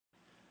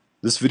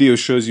This video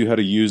shows you how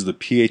to use the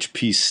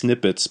PHP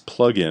Snippets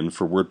plugin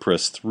for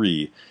WordPress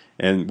 3.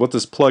 And what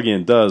this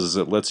plugin does is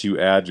it lets you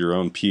add your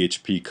own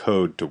PHP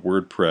code to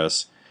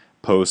WordPress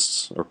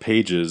posts or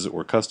pages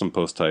or custom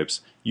post types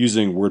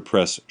using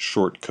WordPress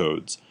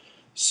shortcodes.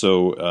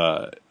 So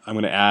I'm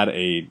going to add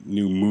a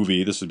new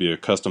movie. This would be a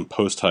custom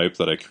post type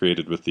that I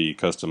created with the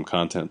custom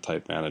content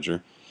type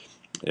manager.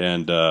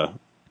 And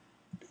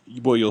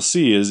what you'll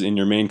see is in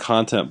your main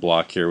content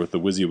block here with the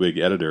WYSIWYG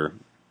editor,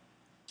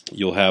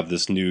 you'll have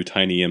this new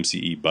tiny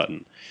MCE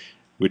button,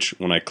 which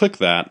when I click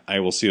that, I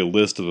will see a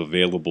list of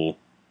available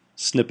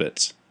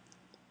snippets.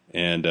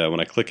 And when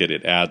I click it,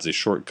 it adds a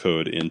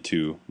shortcode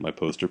into my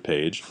poster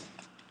page.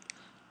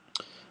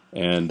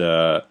 And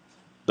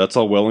that's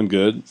all well and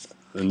good.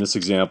 In this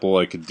example,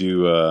 I could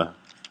do,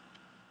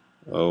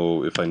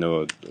 if I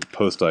know a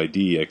post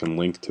ID, I can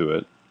link to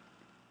it.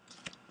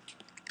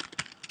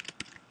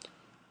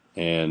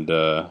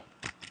 And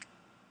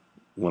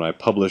when I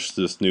publish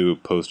this new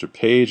poster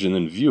page and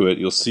then view it,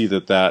 you'll see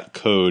that that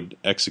code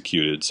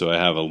executed, so I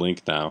have a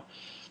link now.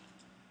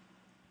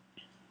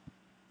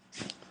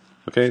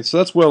 Okay, so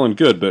that's well and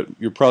good, but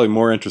you're probably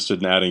more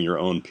interested in adding your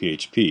own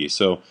PHP.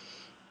 So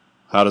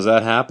how does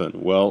that happen?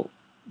 Well,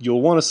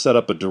 you'll want to set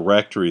up a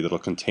directory that'll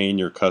contain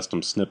your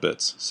custom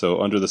snippets.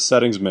 So under the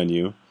settings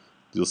menu,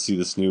 you'll see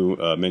this new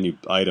menu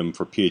item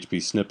for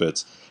PHP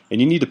snippets, and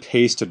you need to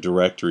paste a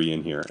directory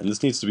in here. And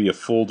this needs to be a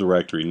full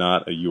directory,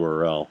 not a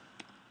URL.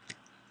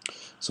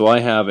 So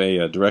I have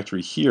a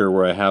directory here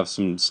where I have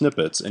some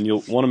snippets, and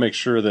you'll want to make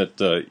sure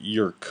that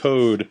your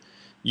code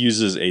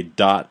uses a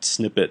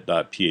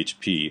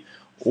 .snippet.php,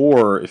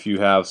 or if you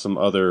have some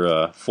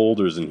other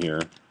folders in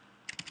here,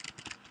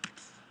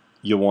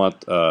 you'll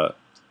want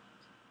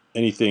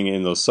anything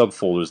in those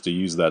subfolders to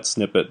use that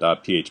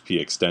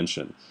snippet.php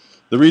extension.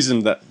 The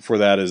reason for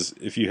that is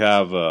if you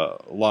have a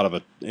lot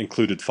of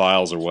included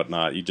files or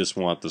whatnot, you just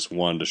want this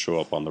one to show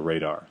up on the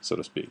radar, so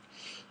to speak.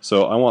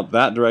 So I want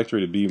that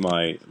directory to be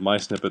my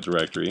snippet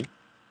directory.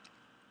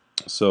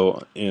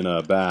 So in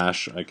a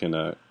bash, I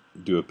can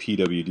do a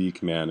pwd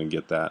command and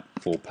get that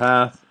full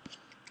path,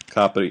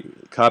 copy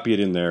it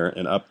in there,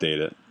 and update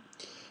it.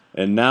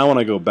 And now when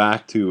I go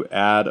back to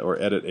add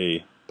or edit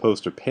a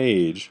poster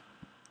page,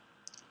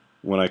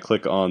 when I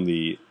click on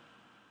the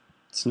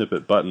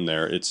snippet button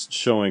there, it's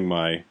showing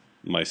my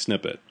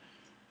snippet,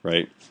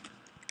 right?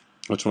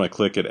 Which when I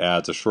click, it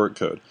adds a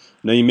shortcode.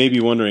 Now you may be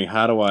wondering,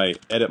 how do I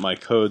edit my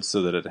code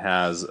so that it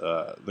has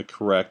the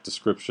correct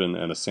description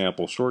and a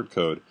sample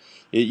shortcode?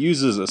 It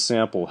uses a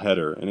sample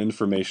header, an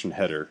information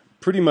header.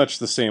 Pretty much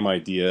the same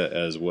idea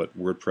as what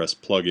WordPress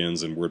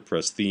plugins and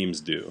WordPress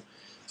themes do.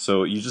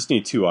 So you just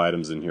need two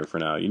items in here for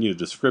now. You need a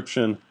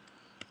description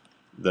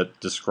that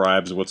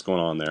describes what's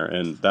going on there,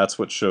 and that's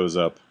what shows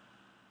up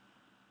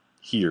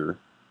here.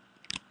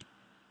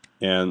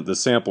 And the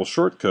sample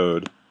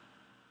shortcode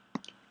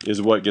is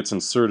what gets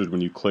inserted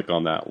when you click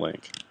on that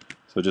link.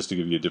 So just to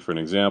give you a different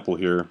example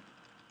here,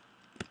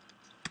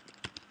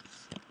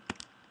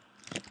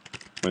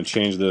 I'm going to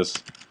change this,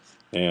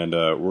 and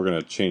we're going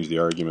to change the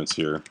arguments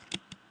here.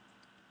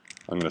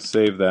 I'm going to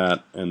save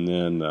that, and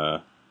then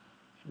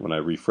when I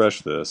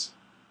refresh this,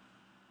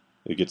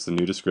 it gets the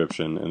new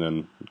description, and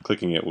then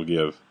clicking it will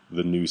give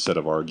the new set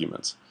of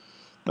arguments.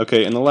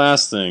 Okay, and the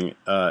last thing,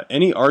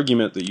 any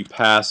argument that you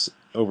pass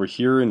over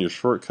here in your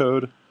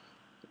shortcode,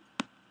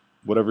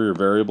 whatever your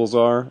variables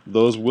are,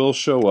 those will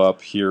show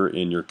up here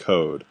in your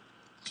code.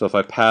 So if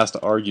I passed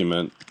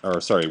argument,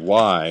 or sorry,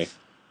 y,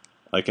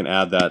 I can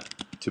add that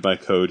to my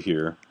code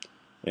here,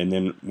 and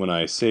then when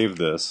I save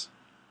this,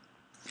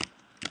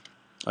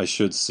 I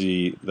should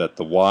see that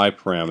the y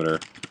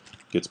parameter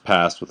gets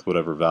passed with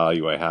whatever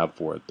value I have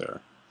for it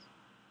there.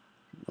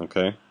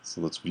 Okay,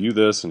 so let's view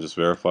this and just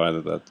verify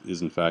that that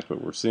is in fact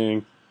what we're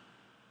seeing.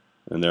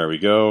 And there we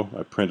go.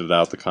 I printed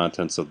out the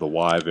contents of the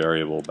y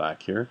variable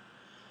back here.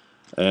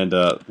 And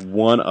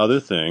one other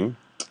thing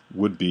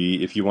would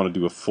be if you want to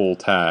do a full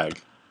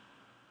tag,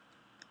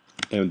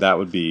 and that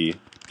would be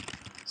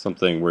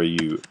something where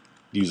you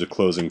use a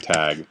closing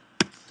tag.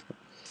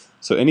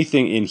 So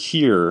anything in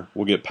here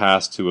will get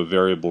passed to a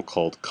variable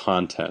called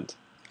content.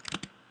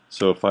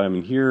 So if I'm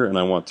in here and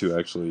I want to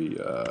actually,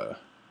 I'm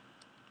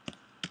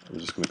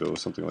just going to go with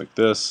something like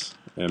this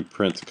and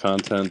print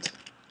content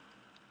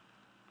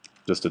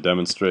just to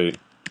demonstrate.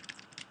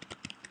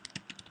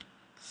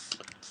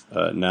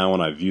 Now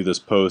when I view this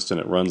post and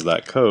it runs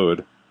that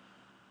code,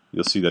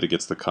 you'll see that it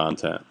gets the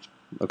content.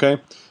 Okay,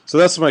 so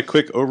that's my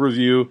quick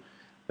overview.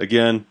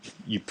 Again,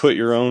 you put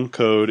your own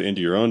code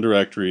into your own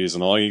directories,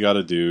 and all you got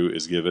to do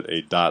is give it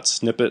a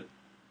 .snippet.php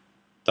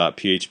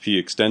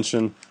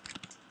extension,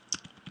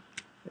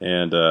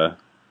 and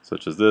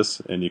such as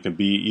this, and you can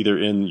be either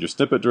in your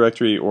snippet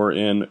directory or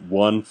in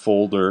one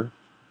folder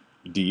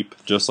deep,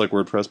 just like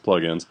WordPress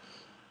plugins.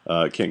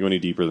 Can't go any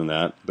deeper than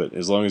that, but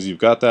as long as you've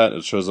got that,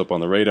 it shows up on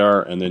the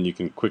radar, and then you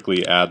can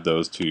quickly add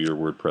those to your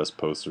WordPress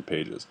posts or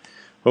pages.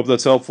 Hope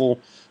that's helpful.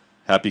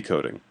 Happy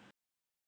coding.